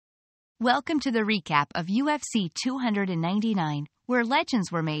Welcome to the recap of UFC 299, where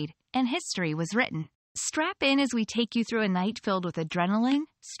legends were made and history was written. Strap in as we take you through a night filled with adrenaline,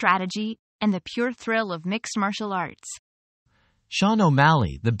 strategy, and the pure thrill of mixed martial arts. Sean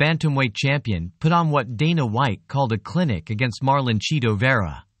O'Malley, the bantamweight champion, put on what Dana White called a clinic against Marlon Chito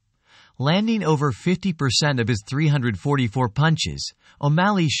Vera. Landing over 50% of his 344 punches,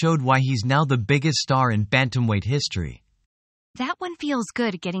 O'Malley showed why he's now the biggest star in bantamweight history. That one feels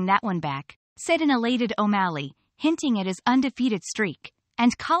good getting that one back, said an elated O'Malley, hinting at his undefeated streak,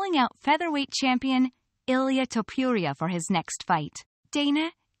 and calling out featherweight champion Ilia Topuria for his next fight.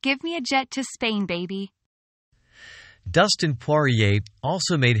 Dana, give me a jet to Spain, baby. Dustin Poirier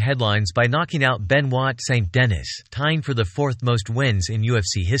also made headlines by knocking out Benoit St. Denis, tying for the fourth most wins in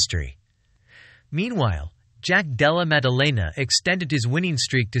UFC history. Meanwhile, Jack Della Maddalena extended his winning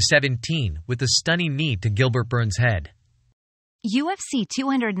streak to 17 with a stunning knee to Gilbert Burns' head. UFC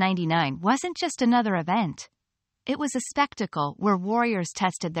 299 wasn't just another event. It was a spectacle where warriors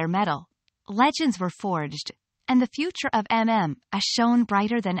tested their mettle, legends were forged, and the future of shone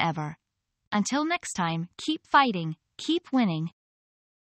brighter than ever. Until next time, keep fighting, keep winning,